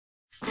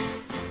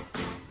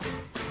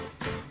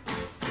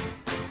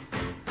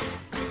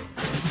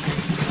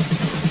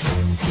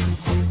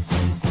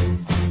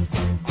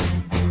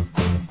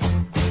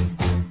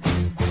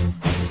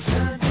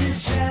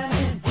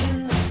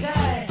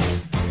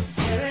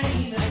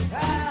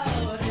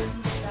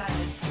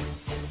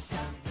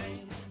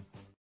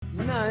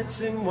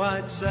nights in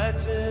white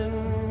satin,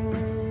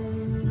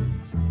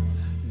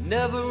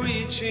 never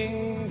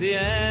reaching the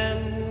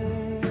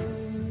end.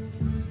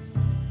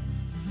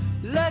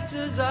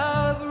 Letters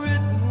I've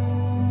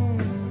written,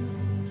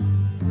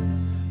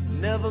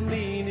 never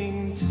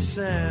meaning to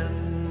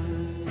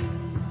send.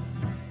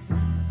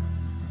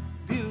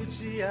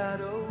 Beauty I'd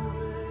always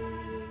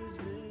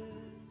miss.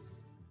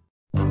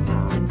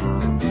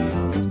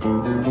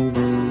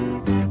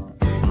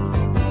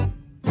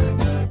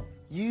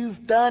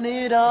 You've done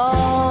it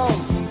all.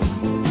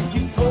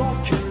 You've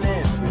broken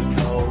every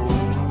code.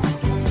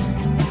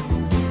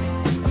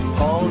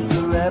 Hauled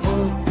the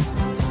rebel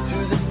to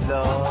the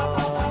floor.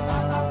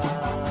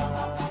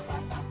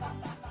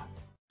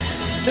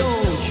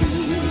 Don't you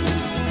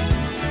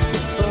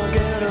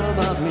forget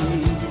about me.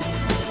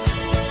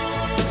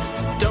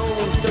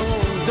 Don't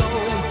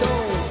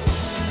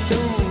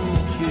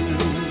you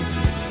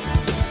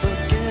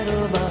forget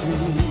about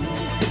me.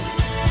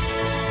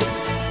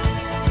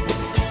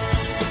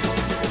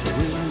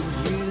 Will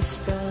you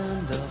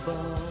stand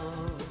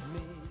above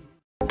me?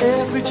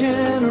 Every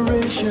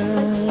generation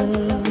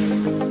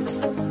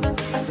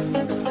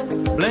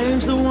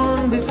blames the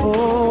one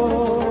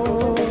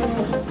before,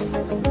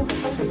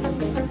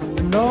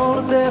 and all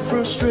of their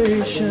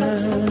frustrations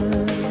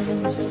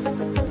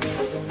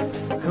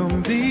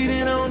come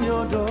beating on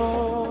your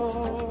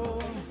door.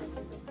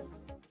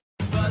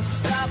 Bus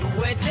stop,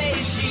 wait day,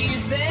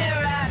 she's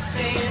there, I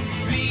say,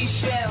 please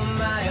share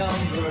my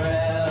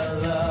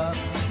umbrella.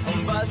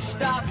 Bus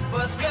stop,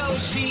 bus go,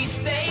 she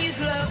stays,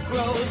 love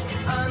grows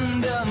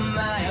under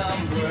my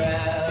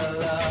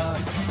umbrella.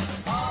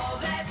 All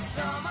that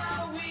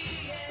summer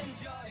we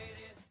enjoyed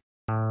it.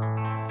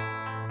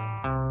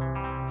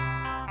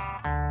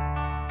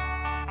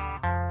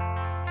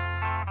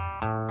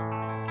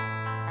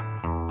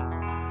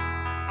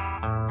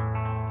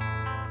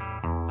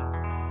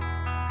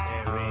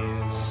 There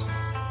is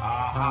a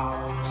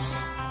house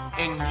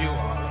in New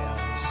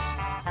Orleans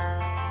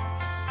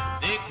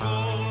they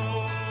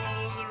call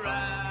the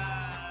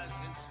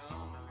Rising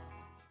Sun.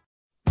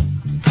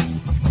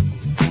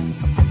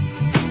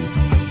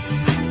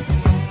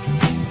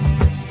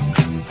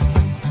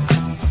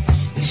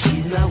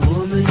 She's my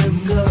woman of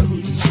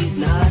gold. She's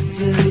not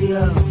very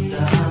old.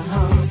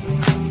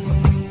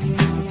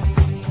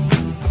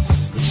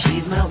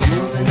 She's my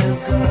woman of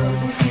gold.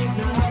 She's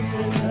not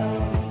very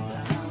old.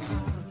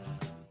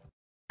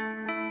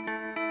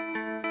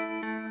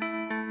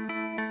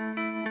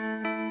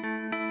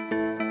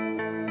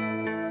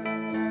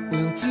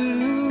 We'll do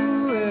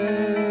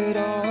it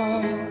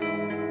all,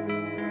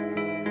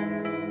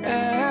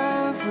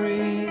 everything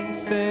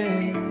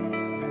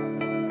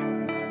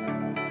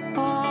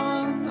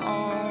on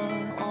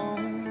our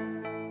own.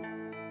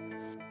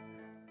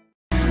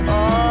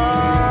 Oh,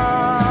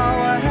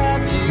 where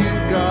have you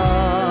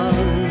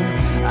gone?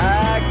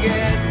 I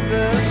get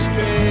the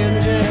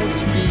strangest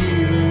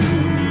feeling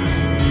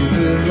you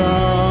belong.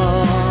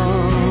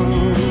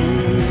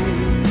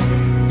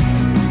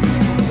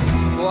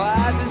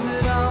 Why does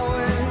it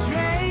always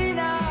rain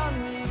on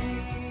me?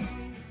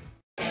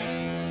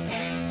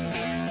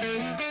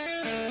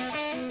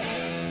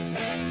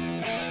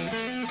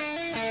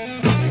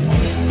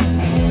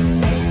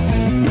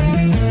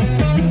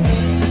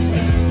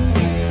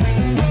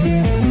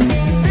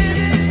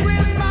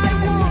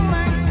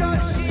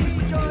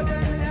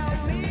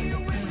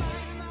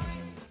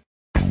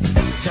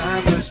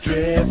 Time was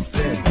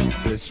drifting,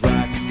 this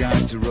rock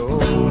got to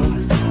roll.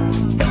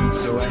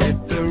 So I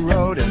hit the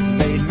road and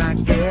made my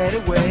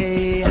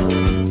getaway.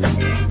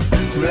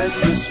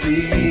 Restless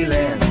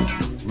feeling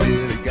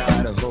really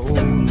got a hold.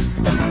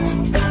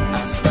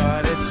 I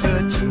started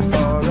searching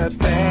for a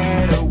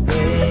better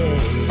way.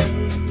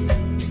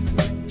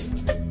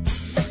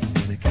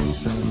 And I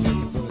kept on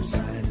looking for a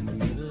sign in the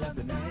middle of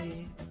the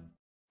night.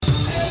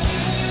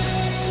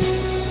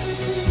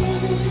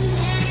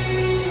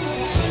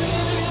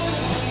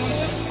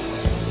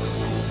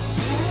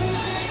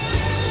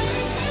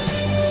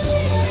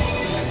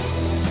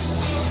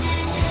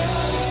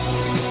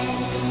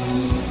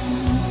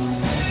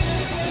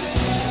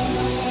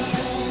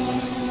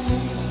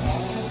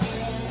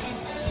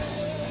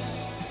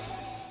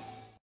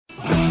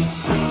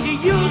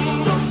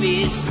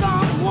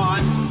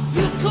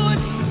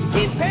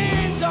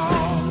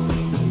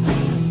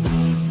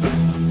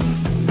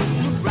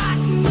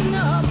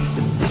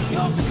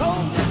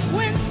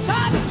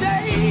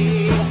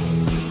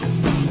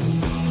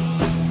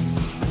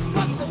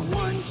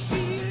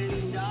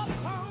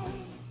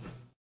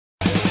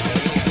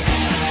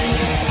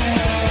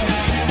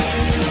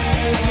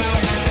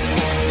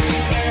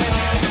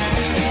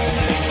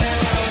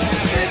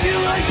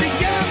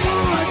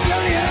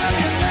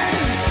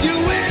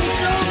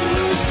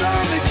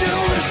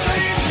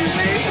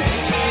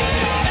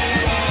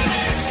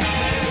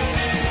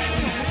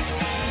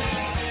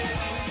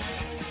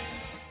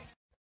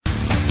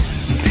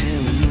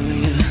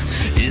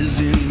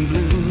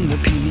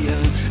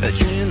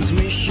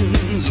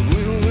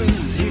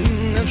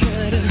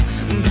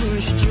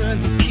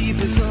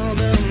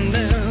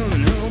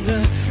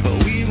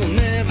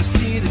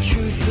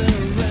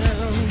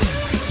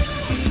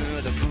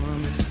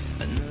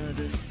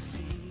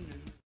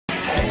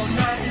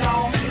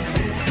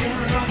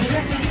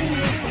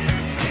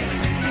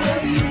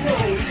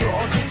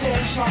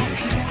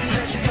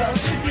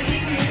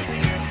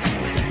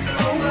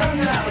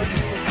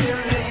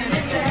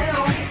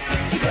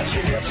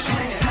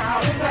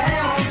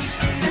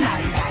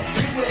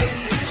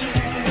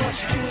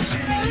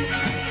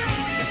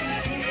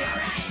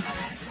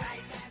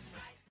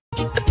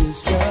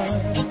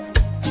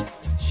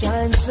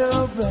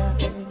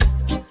 bright,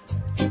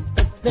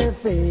 but they're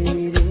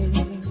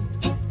fading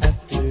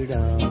after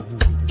dawn.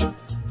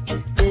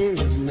 There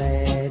is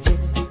magic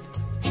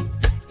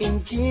in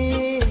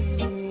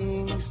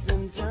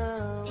Kingston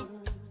Town.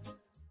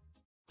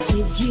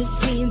 If you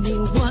see me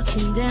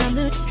walking down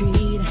the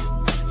street,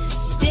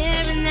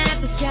 staring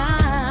at the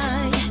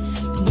sky,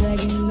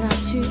 dragging my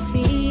 2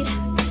 feet,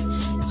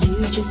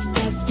 you just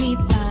pass me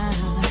by.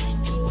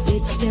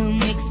 It still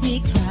makes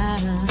me cry,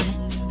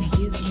 but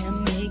you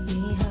can't make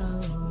me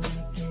whole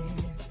again.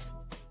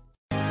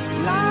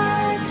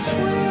 Lights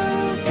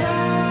will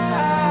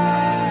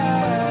guide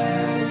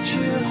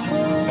you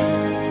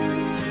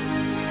home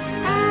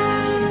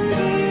and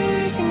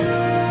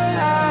ignite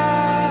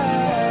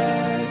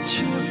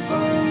your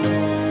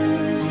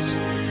bones,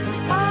 and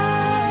I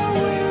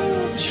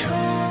will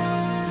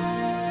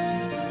try to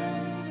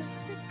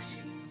fix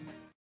you.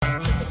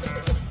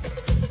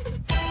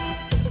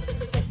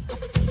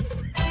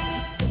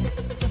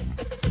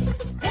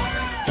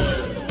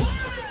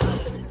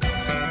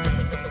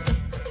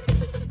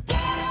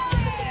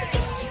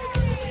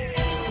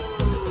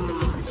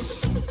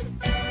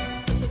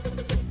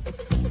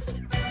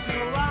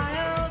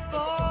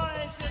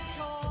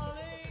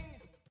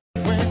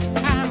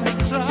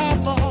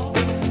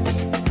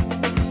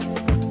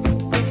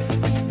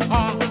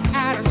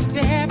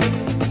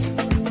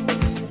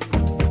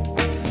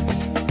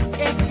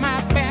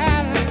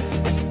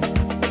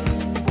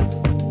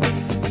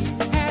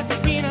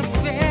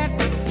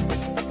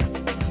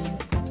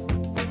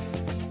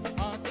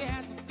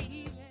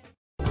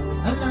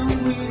 Along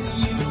with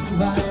you,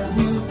 I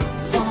will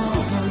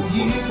follow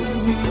you.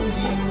 Will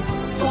you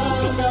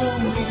follow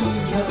me?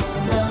 All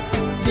the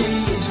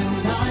days and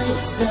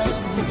nights that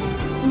we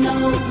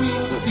know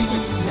will be.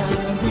 I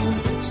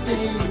will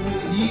stay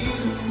with you.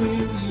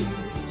 Will you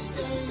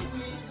stay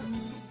with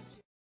me?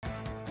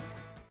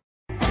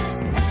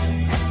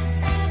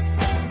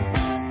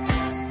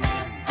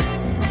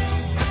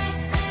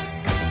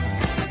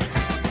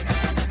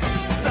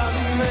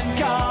 London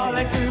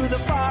calling through the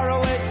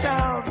faraway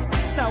towns.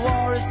 Now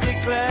war is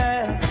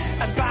declared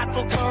and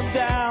battle come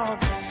down.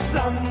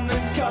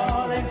 London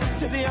calling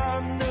to the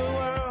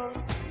underworld.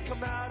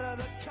 Come out of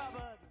the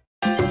cupboard.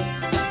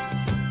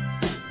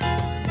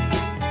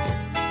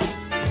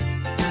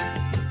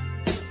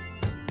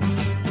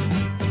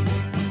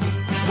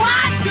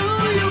 Why do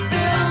you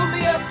build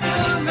me up,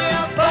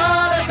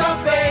 buttercup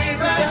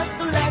baby, just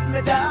to let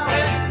me down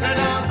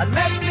and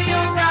mess me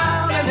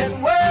around, and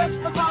then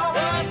worst of all,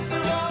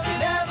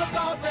 never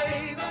thought,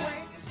 baby, when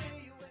you see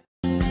you.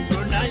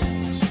 Good night.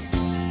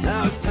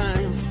 Now it's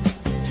time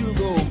to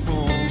go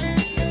home.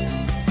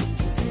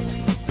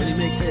 Then he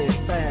makes it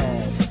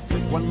fast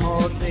with one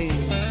more thing.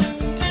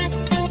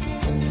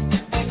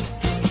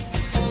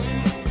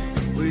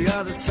 We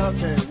are the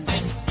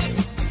Sultans.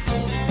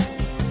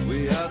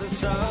 We are the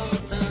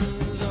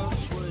Sultans of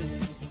Swing.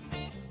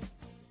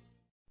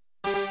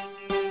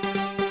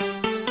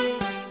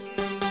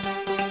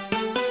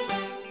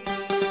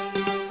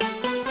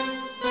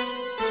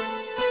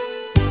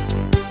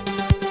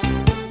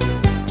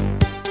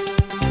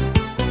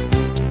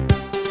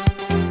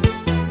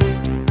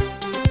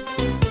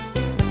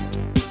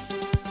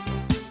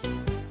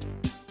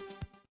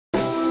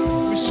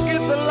 We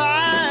skip the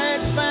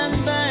light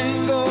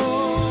fandango,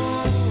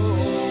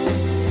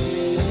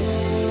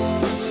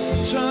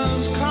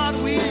 turns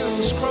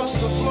cartwheels across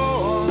the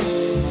floor.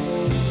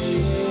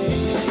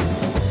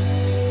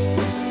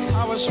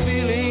 I was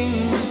feeling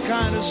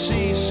kind of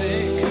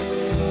seasick.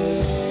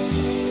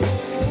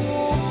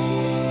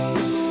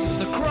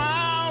 The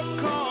crowd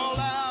called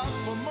out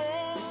for more.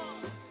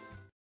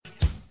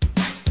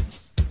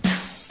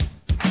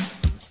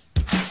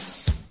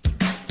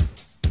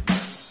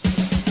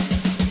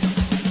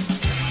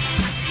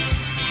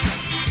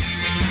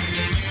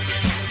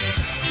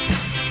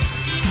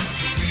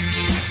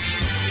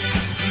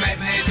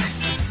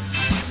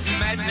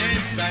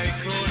 Madness, they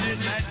call it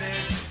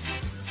madness.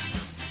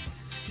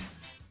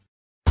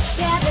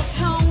 Yeah, the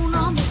tone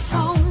on the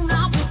phone,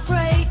 I'll be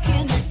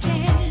breaking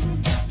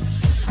again.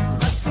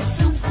 Must be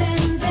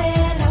something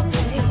better,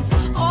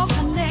 babe. All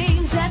the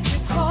names that you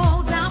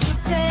called, now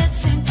prepared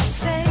seem to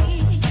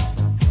fade.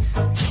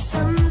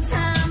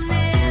 Sometime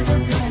never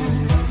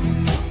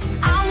come.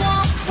 I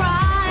won't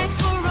cry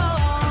for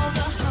all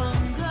the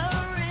hunger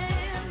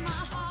in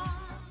my heart.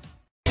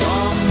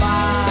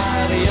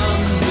 Somebody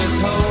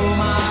undertold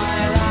my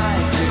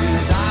life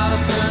is out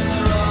of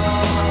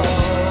control.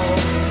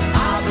 I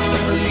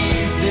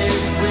believe this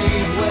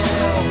breed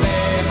will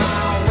bear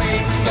my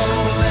weight, so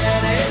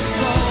let it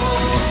go.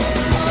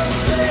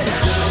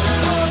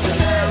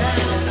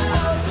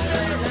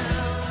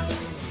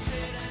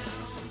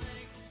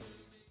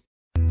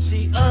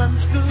 She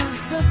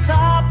unscrews the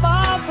top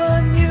of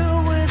a new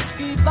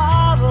whiskey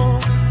bottle,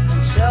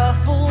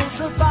 shuffles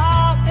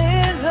about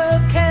in her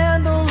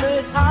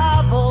candlelit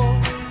hovel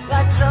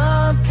like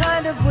some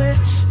kind of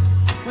witch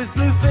with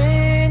blue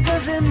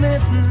fingers and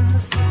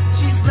mittens.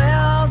 She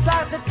smells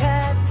like the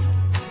cat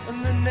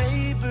and the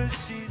neighbors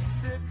she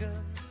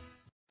sickens.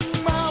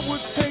 I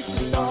would take the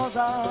stars stars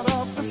out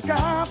of the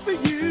sky for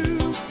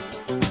you.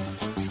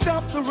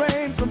 Stop the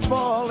rain from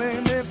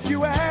falling if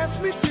you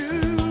ask me to.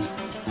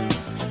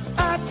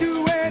 I'd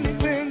do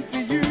anything for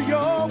you,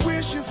 your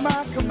wish is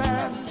my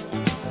command.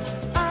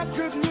 I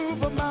could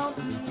move a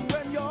mountain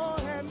when your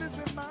hand is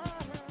in my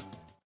hand.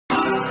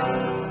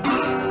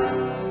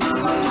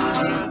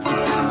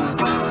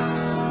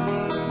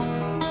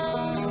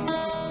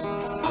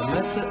 I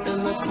met her in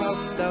the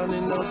pub down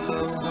in Old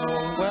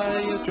Soho, where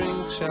you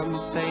drink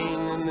champagne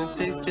and it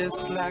tastes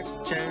just like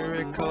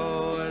cherry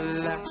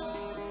cola.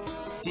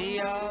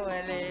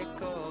 C-O-L-A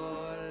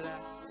cola.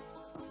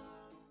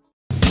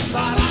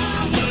 But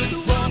I would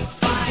walk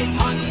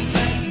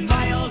 500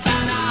 miles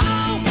and I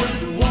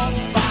would walk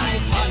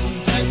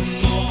 500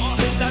 more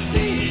to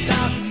be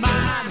the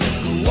man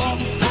who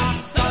walks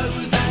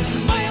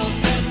 1,000 miles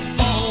to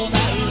fall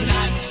down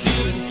at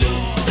your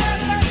door.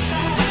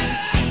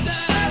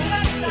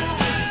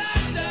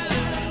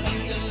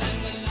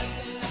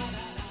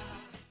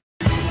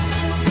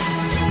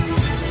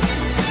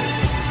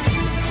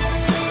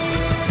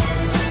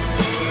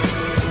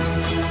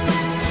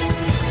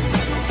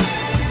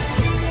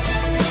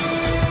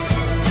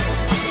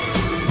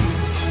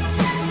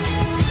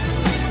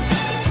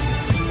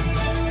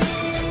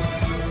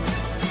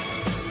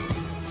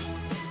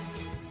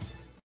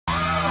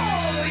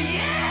 Oh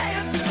yeah,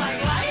 it was like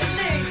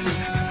lightning.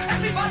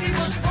 Everybody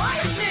was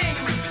frightening,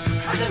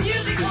 and the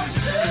music was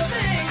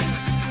soothing,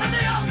 and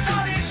they all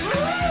started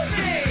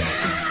grooving.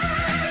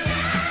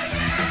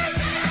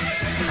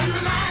 And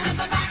the man at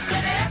the back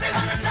said,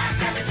 "Everyone attack!"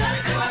 and they turned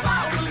into a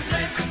ballroom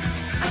blitz.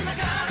 And the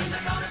girl in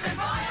the corner said,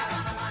 "Fire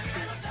on the money,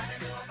 it'll turn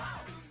into a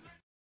ballroom."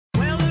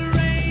 Well, the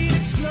rain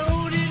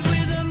exploded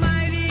with a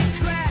mighty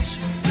crash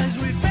as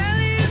we fell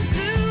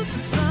into the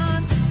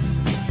sun.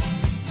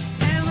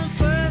 And the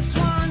first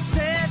one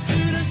said to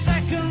the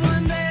second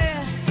one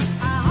there,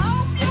 "I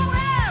hope you're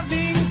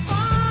having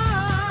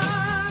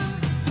fun."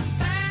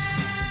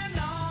 And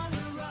on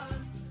the run.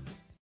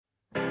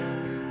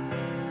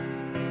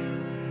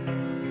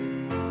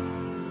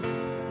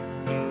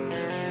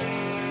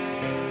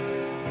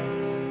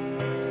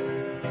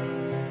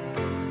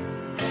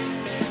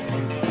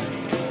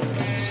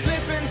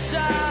 Slip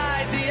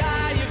inside the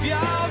eye of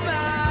your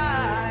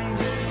mind.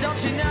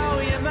 Don't you know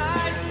you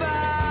might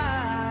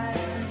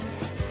find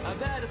a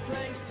better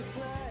place to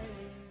play?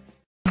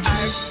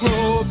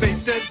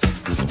 Aggravated,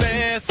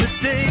 despair for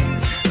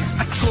days.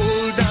 I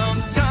troll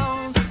downtown,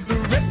 the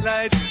red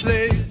light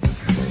plays.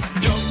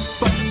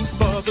 Jump up,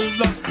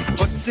 bubble up,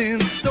 what's in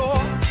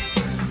store?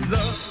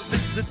 Love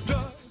is the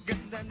drug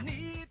and I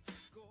need to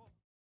score.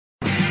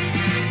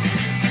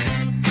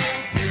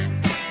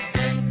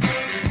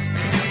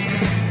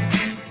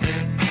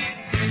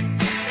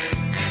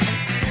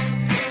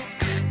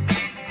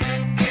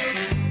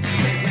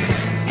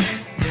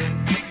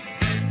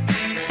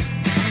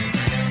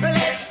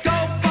 Let's go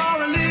for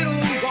a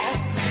little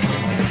walk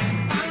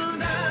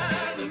under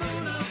the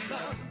moon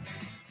above.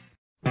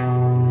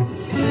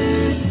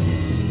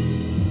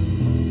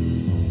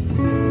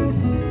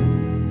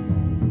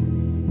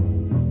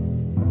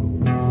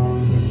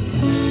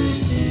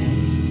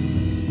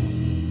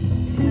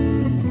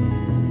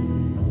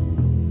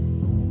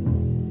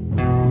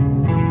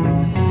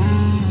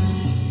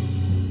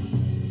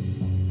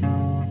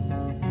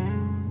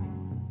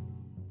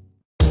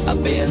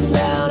 I've been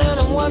down and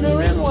I'm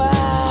wondering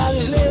why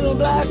these little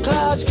black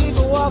clouds keep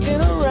walking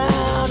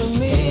around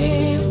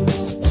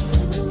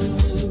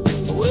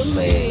with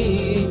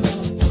me.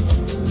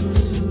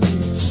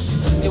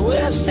 It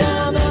was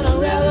time and I'd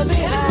rather be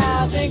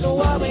high. Think of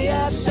what me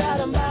outside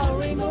and buy a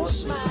rainbow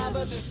smile,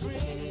 but be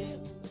free.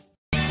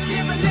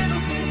 Give a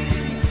little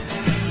bit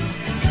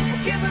of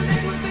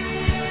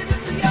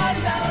your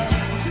love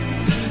to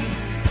me.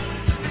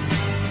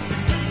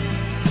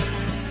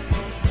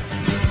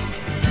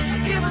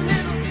 Give a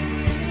little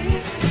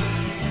bit,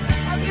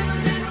 I'll give a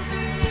little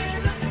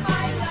bit of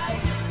my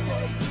life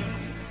for you.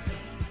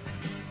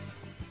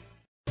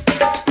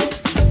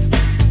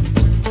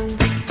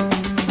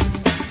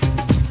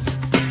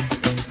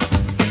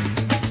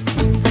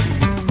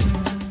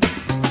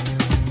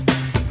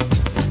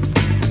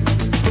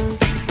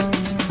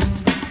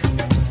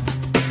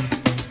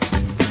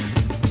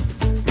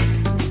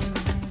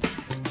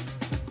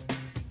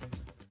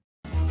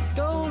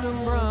 Golden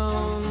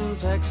brown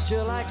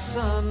texture like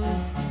sun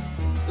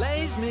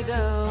lays me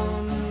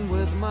down.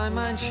 With my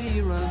mind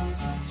she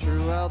runs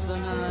throughout the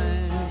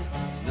night.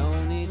 No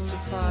need to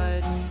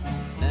fight,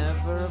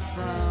 never a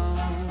frown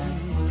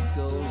with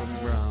golden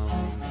brown.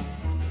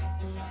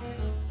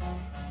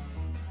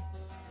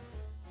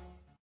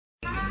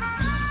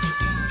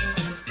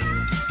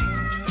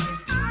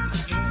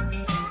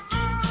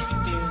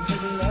 Is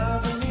it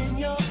loving in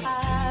your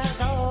eyes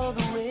all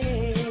the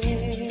way?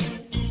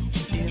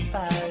 If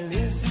I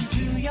listen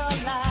to your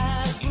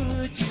lies,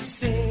 would you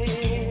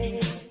say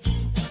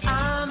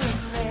I'm a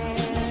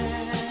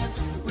man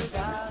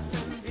without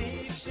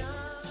conviction?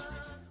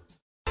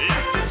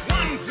 Is this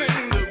one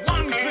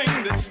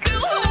thing that's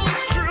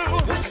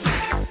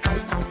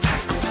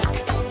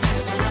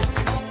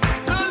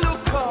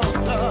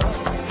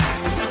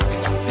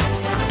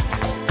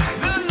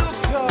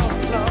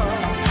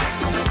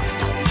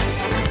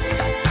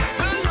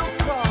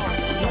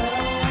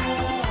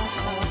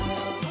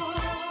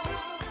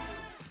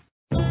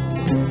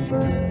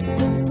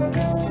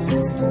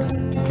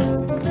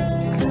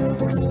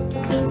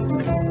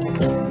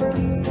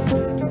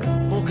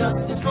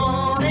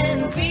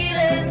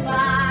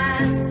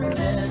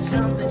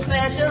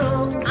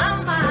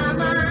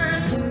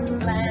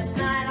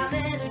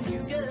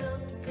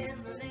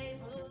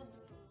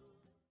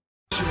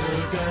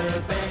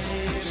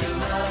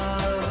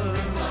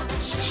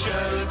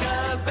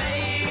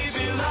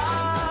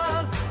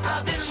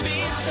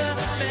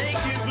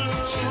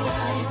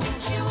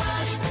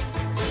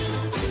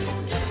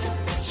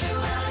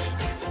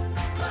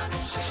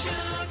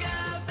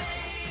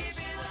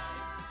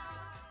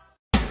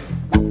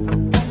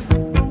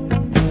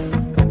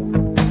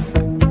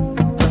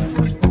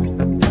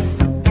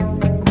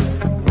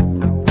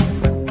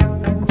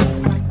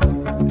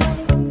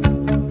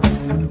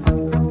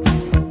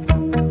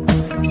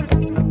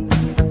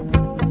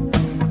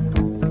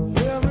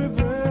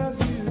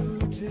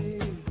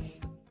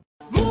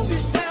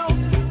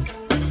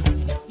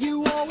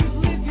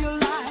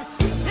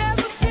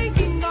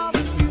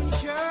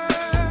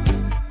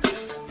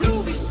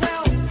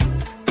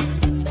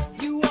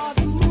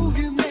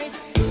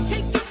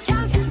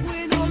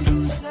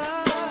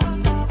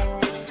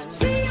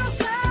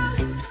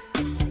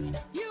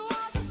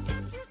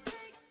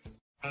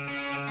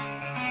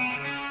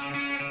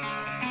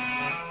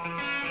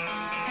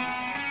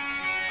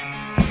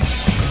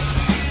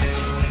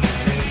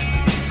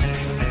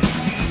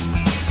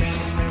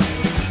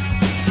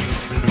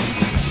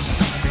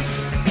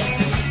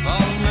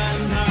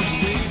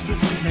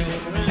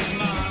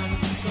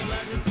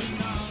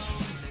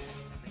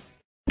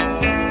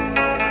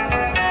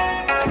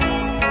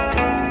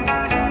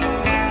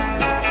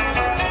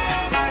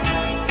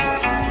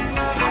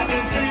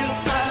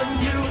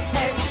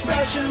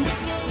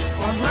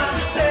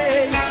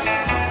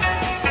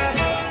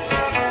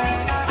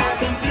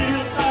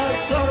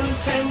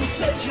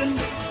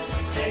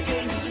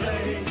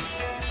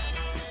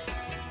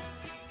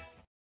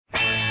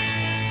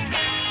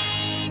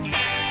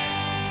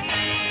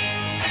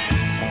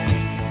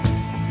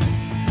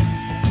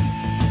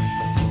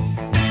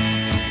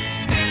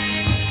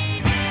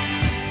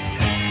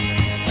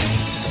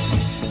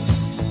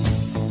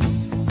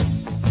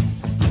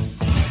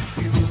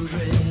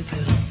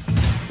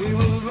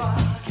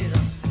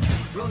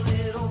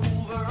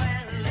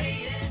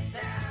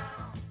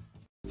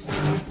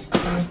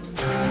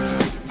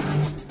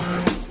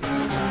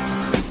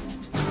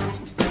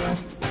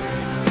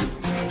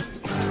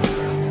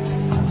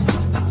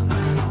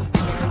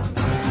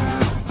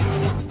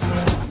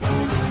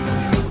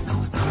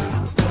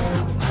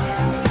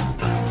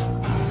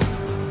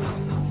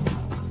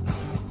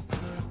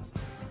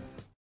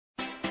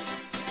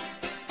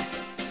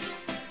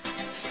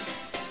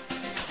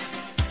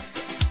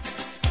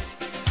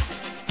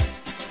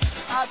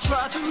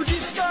try to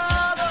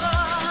discover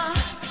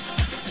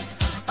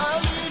a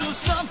little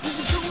something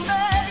to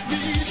make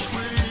me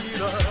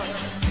sweeter.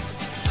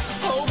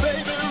 Oh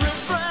baby,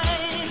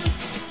 refrain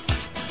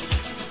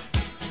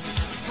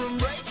from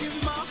breaking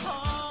my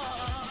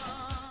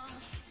heart.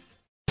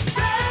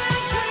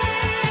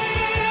 Dancing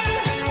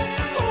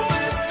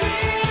with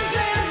tears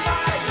in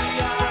my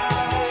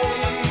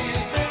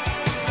eyes,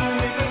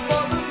 weeping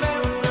for the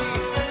memory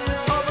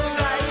of a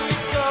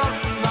life gone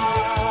by.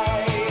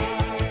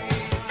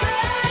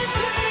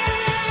 Dancing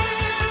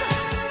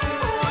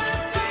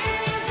with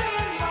tears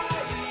in my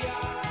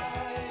eyes.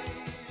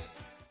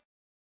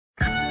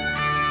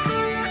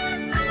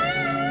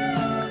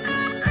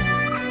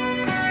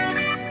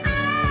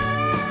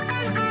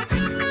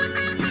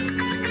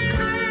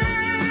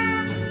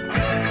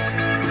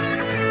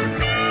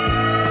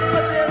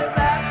 But then he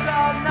rapped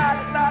all night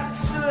about his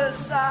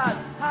suicide.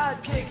 I'd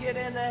kick it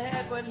in the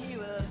head when he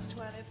was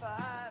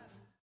 25.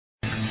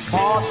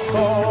 Hearts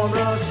torn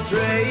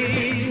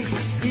astray,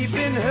 deep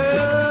in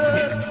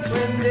hurt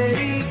when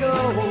they go.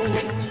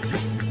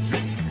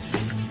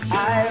 I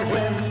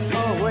went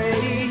away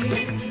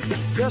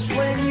just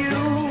when you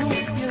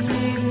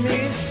need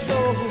me so.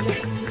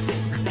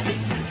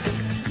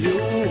 You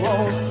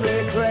won't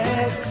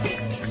regret,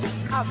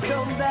 I've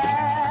come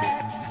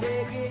back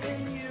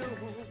begging you.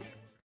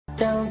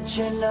 Don't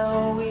you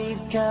know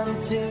we've come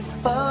too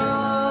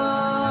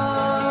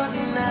far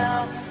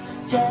now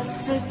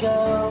just to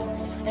go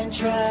and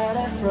try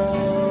to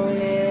throw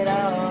it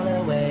all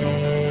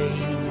away?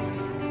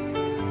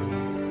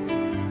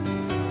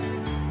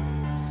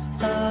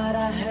 Thought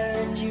I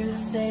heard you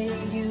say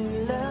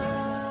you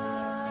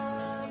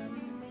love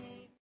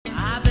me.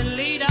 I've been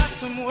laid out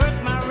from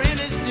work, my rent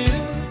is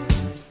due.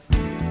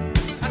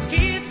 My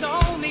kids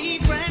all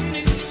need brand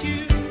new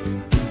shoes.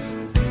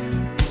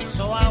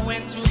 So I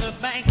went to the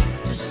bank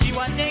to see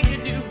what they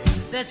could do.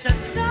 They said,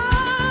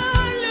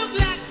 son, look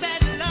like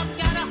bad luck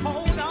got a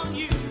hold on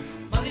you,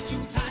 but it's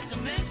too tight to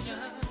mention.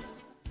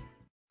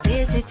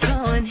 Busy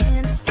throwing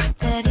hints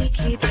that he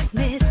keeps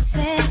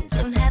missing.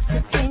 Don't have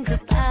to think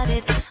about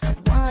it. I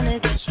wanna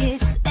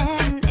kiss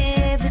and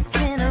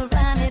everything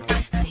around it,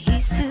 but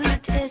he's too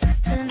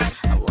distant.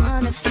 I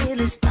wanna feel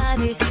his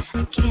body.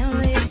 I can't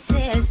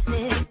resist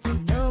it. You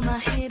know my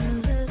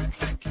hidden looks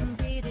can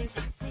be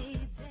deceiving.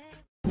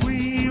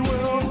 We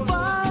will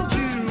find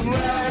you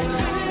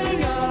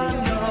acting on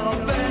your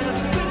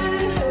best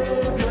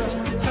behavior.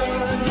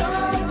 Turn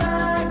your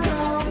back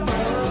on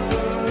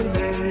Mother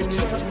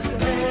Nature.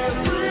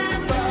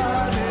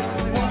 Everybody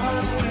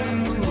wants to.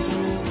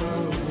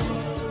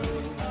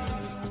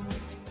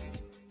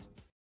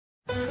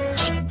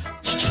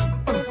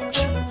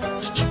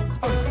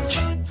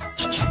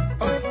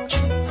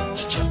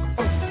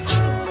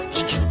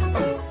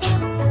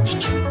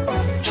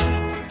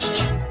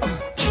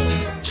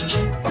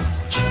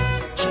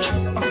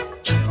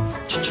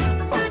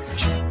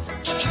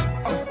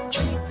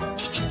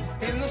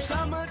 In the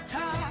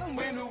summertime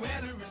when the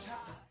weather is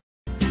hot.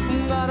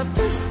 Got a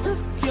fist of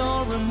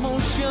pure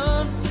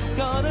emotion,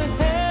 got a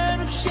head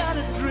of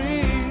shattered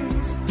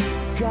dreams.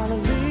 Gotta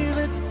leave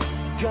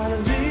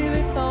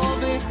it all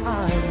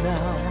behind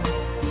now.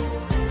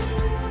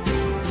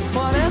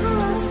 Whatever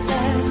I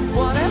said,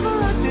 whatever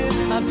I did,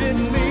 I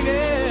didn't mean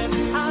it.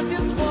 I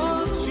just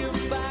want you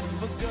back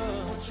for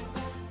good.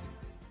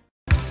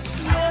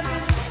 Love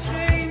is a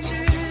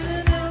stranger in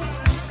an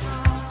open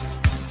car,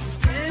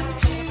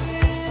 tempting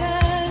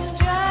and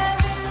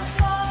driving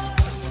far.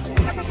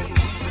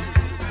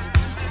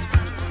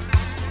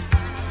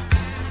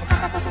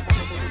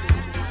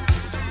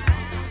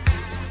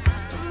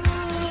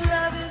 Ooh,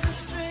 love is a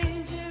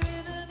stranger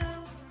in an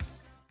open.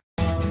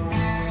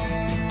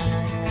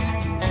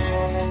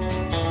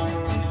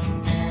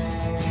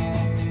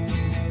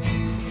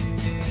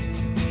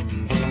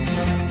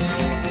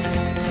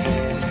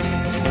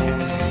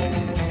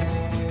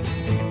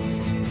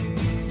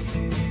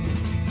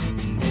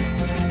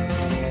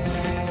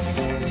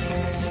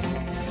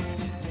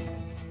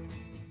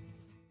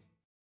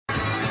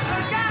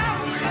 Look out,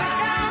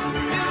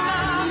 your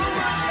mama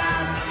watched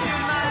out, you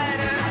might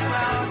as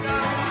well go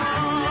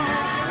home.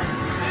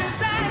 She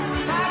said,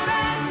 my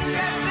man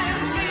gets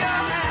into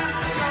your head,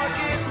 so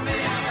give me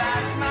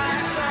back my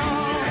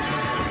phone.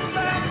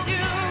 But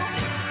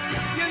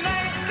you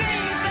make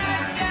things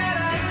that get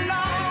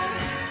along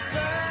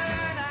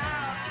turn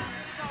out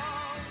so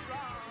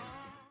wrong.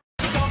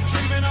 Stop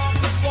tripping on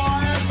the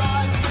quiet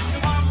vibes, this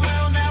one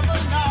we'll never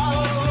know.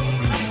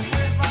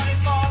 We're ready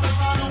for the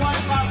runaway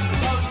bus,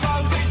 those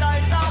rosy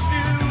days are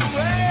few.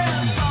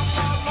 And stop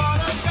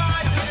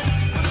apologizing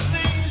for the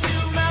things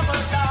you've never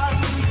done.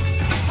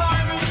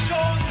 Time is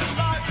short and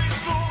life is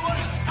full, but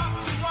it's up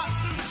to us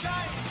to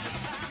change.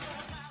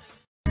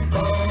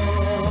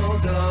 Oh,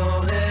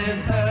 don't it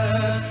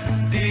hurt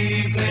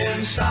deep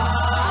inside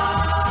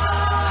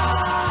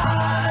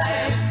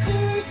to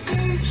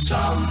see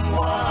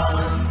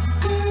someone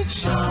with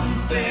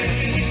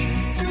something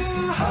to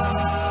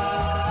hide.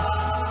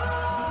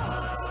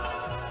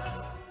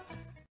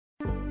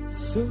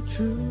 So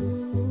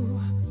true,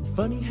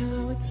 Funny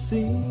how it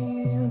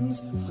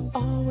seems,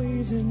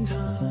 always in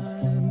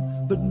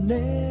time, but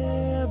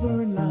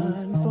never in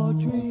line for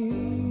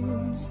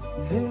dreams.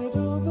 Head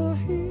over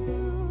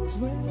heels,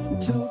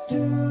 went toe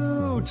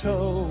to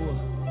toe.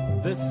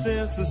 This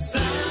is the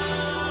sound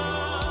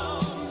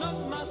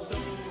of my soul.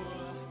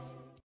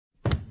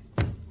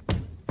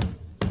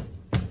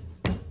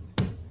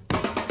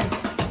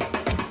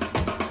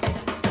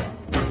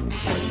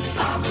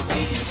 I'm the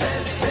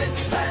pieces,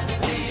 bits and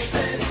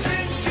pieces.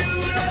 Since you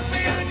left me,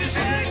 I just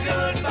said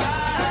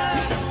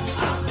goodbye.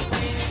 I'm the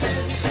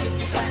pieces,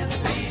 bits and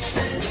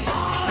pieces.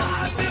 All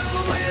I do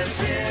is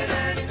sit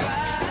and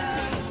cry.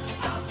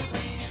 I'm the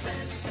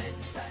pieces,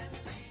 bits and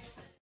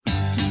pieces.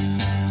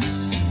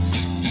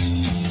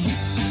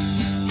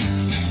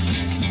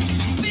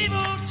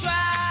 People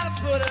try to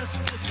put us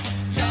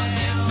down.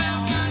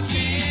 About my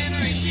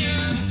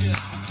generation.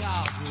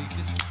 God, we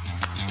could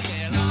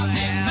tell all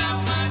about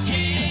my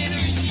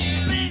generation.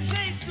 They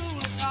take to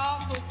look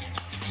off the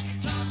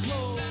top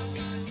floor.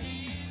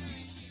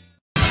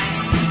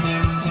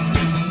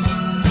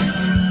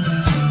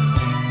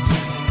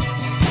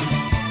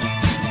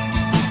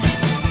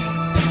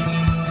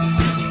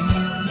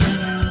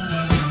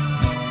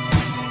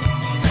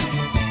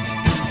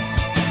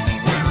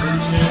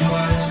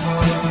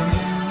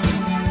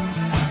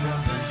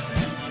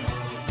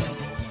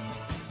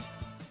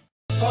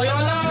 For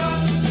your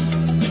love,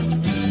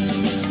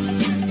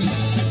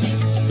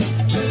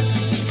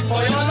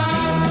 for your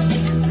love,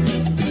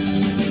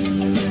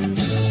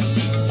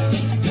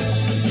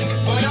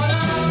 for your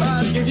love,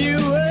 I'd give you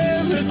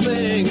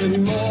everything and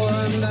more,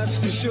 and that's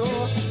for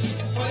sure.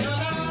 for your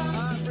love.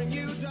 I'd bring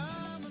you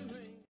diamond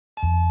rings.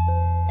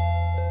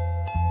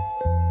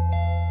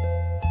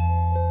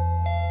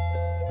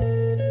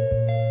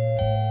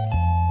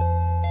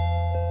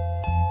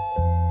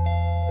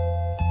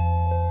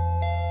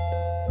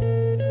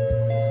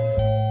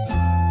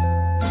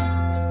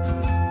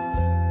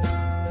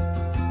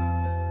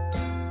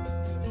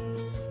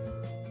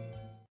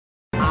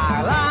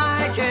 I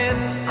like it,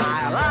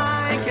 I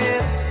like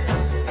it.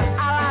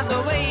 I like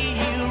the way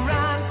you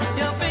run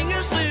your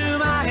fingers through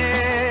my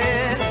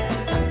hair.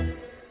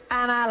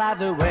 And I like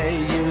the way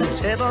you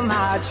tickle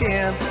my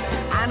chin.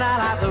 And I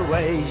like the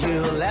way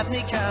you let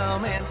me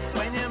come in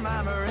when your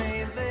mama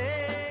ain't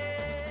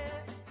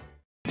there.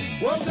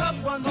 Woke up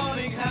one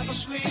morning half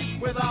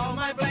asleep with all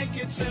my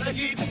blankets in a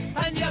heap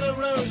and yellow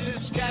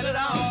roses scattered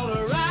all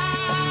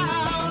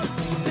around.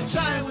 The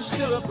time was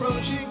still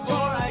approaching for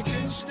I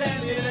couldn't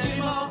stand it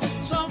anymore.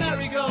 So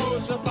Mary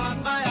goes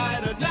upon my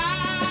eider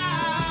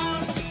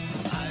down.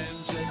 I am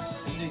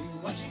just sitting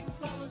watching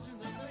flowers in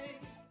the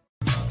rain.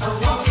 A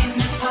walk in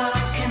the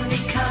park can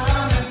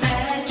become a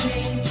bad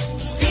dream.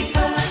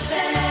 People are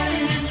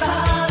staring and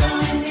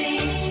following me.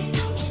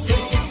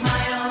 This is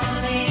my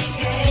only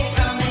escape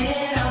from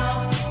it all.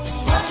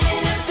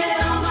 Watching a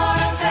film or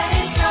a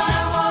face on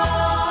a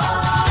wall.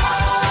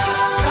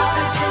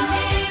 Robert De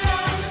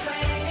Niro's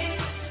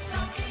grave,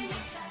 talking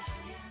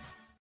Italian.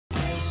 I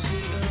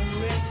see a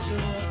red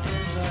door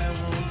and I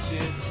want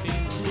it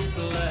painted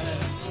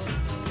black.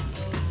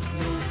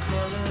 No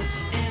colors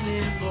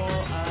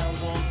anymore, I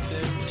want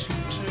them to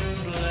turn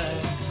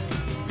black.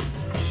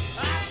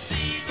 I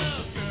see the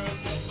girls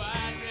go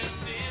by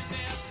dressed in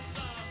their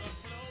summer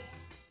clothes.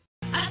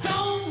 I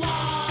don't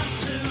want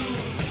to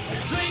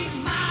drink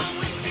my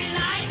whiskey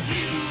like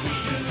you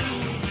do.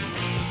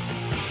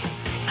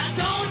 I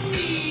don't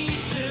need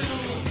to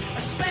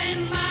spend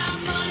my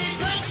money,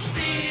 but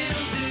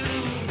still do.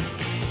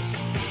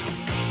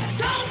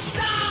 Don't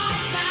stop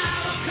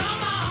now,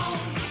 come on.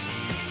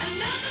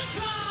 Another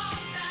drop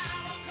now,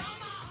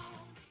 come on.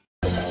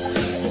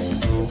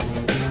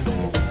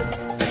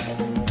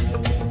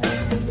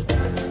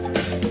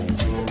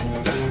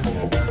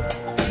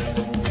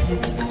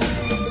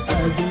 I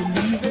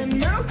believe in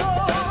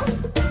miracles.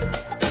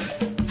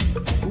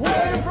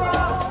 Where you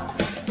from?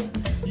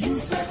 You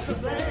sexy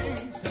thing,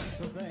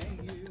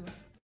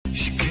 you.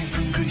 She came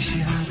from Greece, she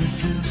had a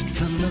thirst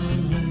for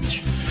knowledge.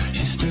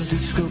 She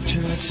studied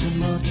sculpture at St.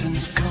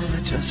 Martin's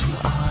College, that's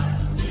where I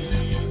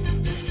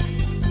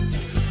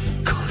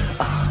called her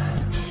I.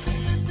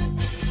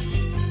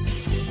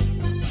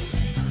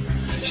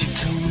 She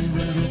told me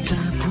that her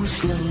tap was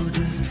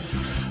loaded.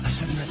 I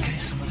said, in that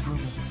case, I'm a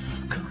brother.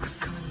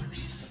 Coca-Cola,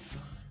 she said,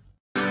 fine.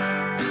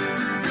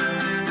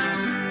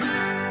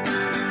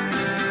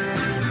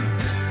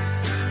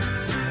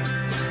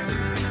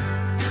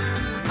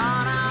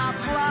 On our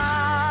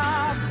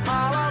block,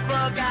 all of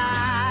the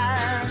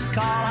guys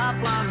call her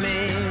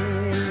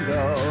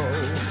flamingo.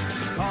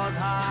 'Cause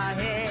her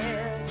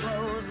hair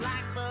grows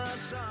like the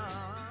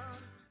sun.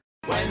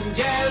 When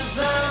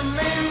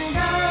Jessamine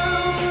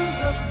goes,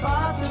 a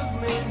part of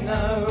me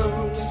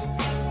knows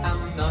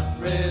I'm not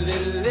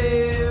really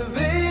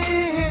living.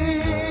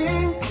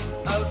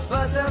 A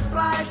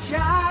butterfly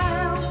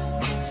child,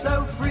 so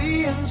free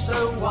and so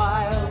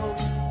wild,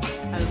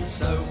 and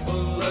so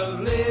full of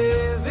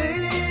living.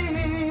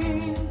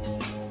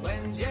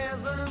 When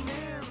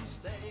Jessamine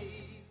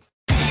stays.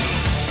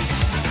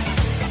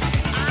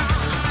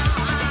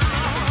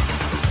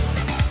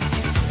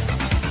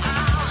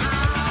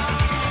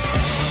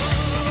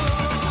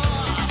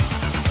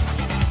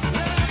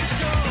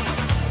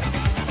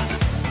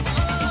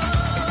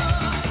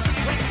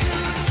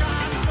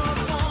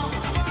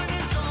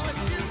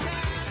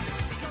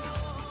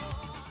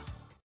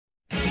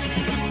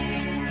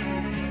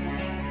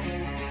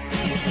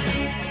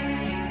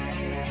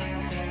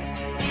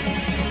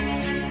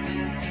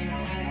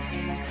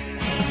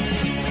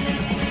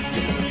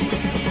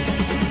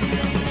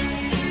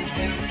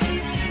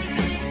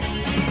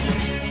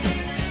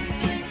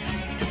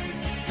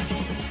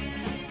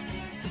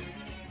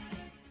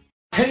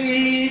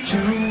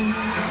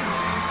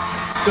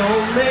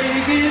 don't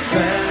make it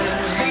bad.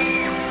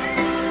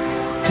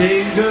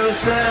 Take a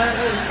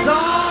sad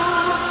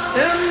song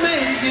and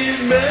make it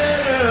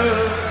better.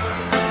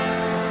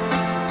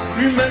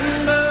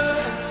 Remember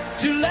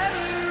to let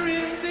her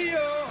into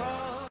your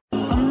heart.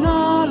 I'm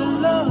not in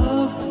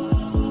love,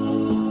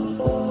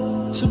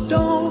 so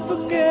don't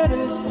forget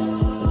it.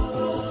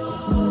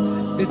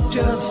 It's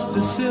just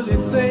a silly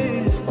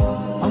phase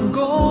I'm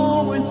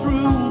going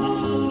through.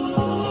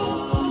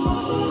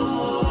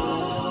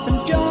 And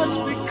just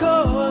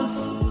because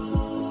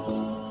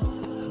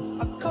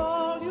I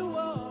call you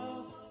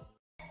up,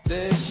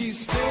 there she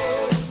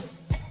stood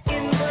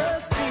in the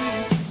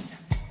street,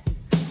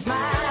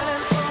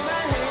 smiling from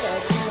her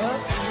head to her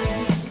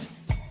feet.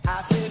 I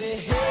said,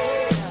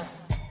 hey,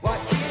 what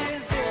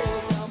is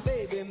this now,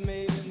 baby,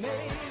 maybe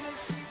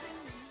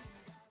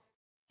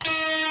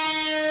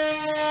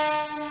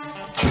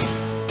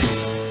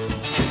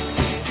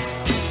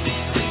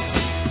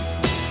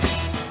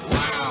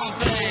Wild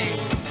thing,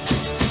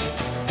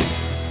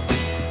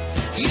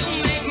 you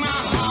make my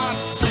heart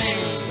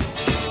sing.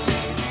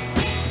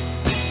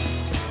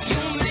 You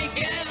make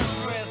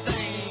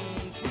everything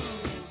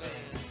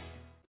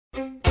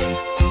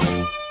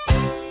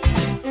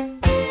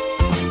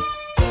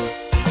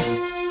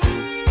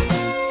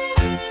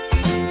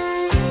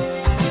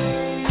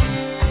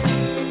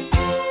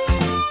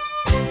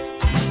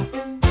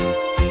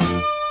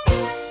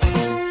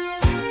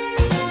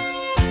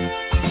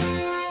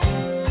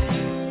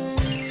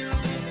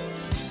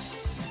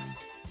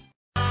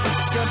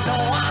you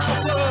know I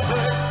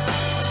would.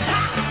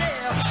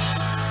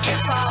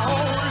 If I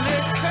only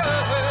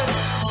could.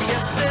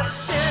 Yes,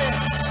 it's it.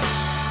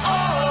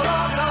 All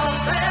on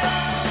nothing.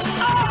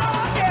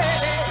 Oh,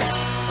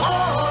 yeah.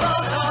 All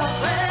on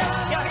nothing.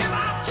 You hear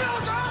my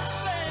children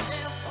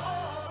singing.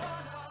 All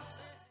on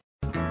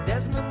nothing.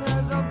 Desmond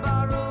has a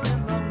barrow in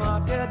the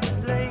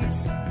marketplace.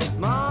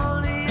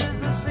 Molly is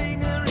the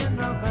singer in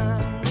the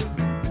band.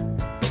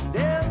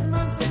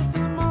 Desmond says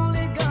to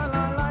Molly, girl, I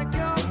like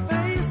your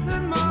face.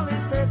 And Molly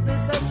says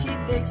this as she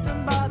takes him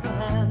by the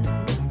hand.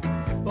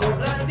 Oh,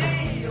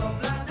 bloody, oh,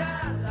 bloody,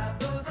 life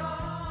goes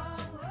on.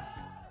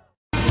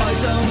 I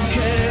don't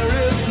care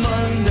if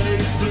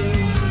Monday's blue,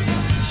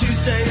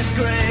 Tuesday's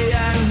grey,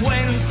 and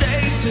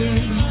Wednesday too.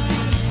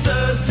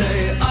 Thursday,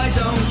 I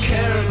don't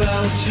care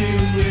about you.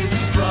 It's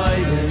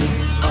Friday,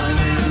 I'm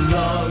in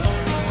love.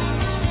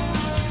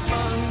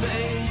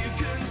 Monday, you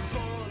can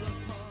fall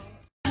apart.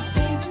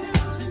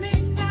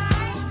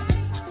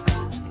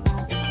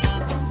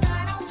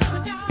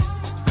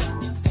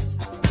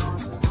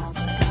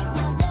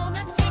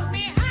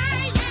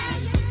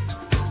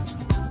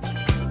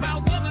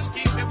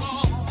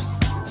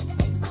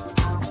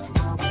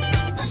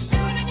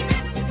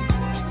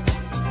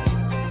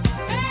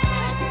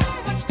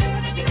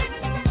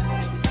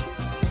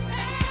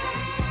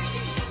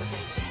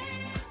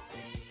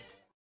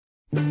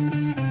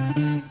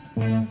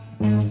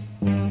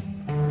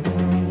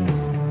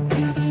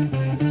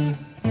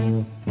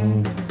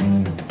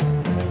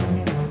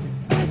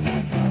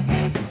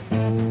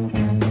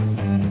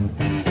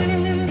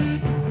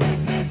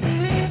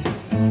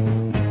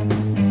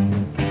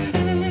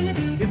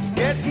 It's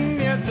getting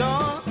near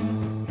dawn.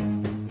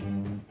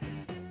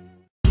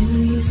 Do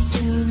you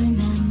still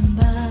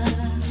remember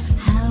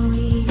how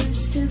we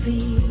used to be?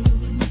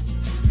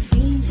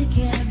 Feeling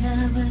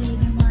together,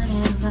 believing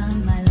whatever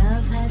my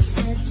love has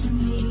said to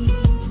me.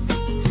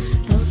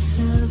 Both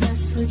of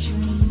us were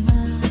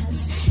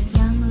dreamers,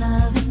 young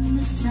love in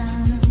the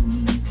sun.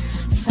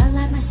 Felt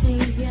like my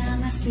savior,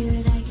 my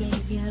spirit I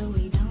gave you.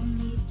 We don't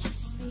need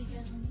just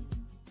begun.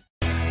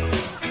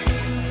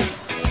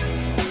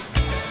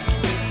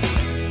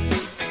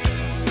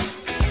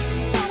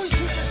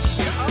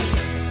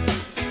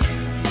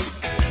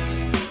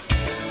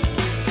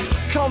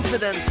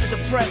 Confidence is a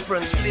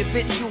preference for the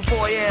habitual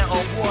voyeur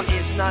of what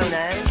is known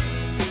as.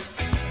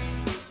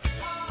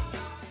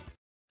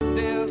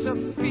 There's a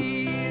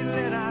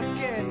feeling I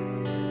get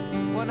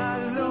when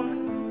I look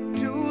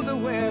to the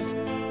west,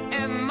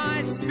 and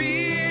my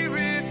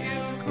spirit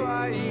is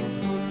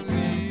crying for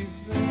leaving.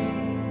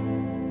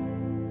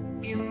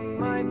 In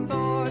my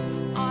thoughts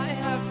I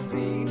have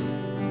seen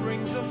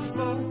rings of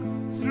smoke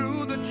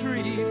through the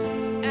trees,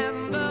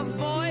 and the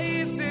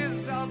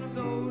voices of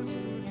those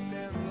who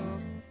stand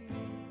looking.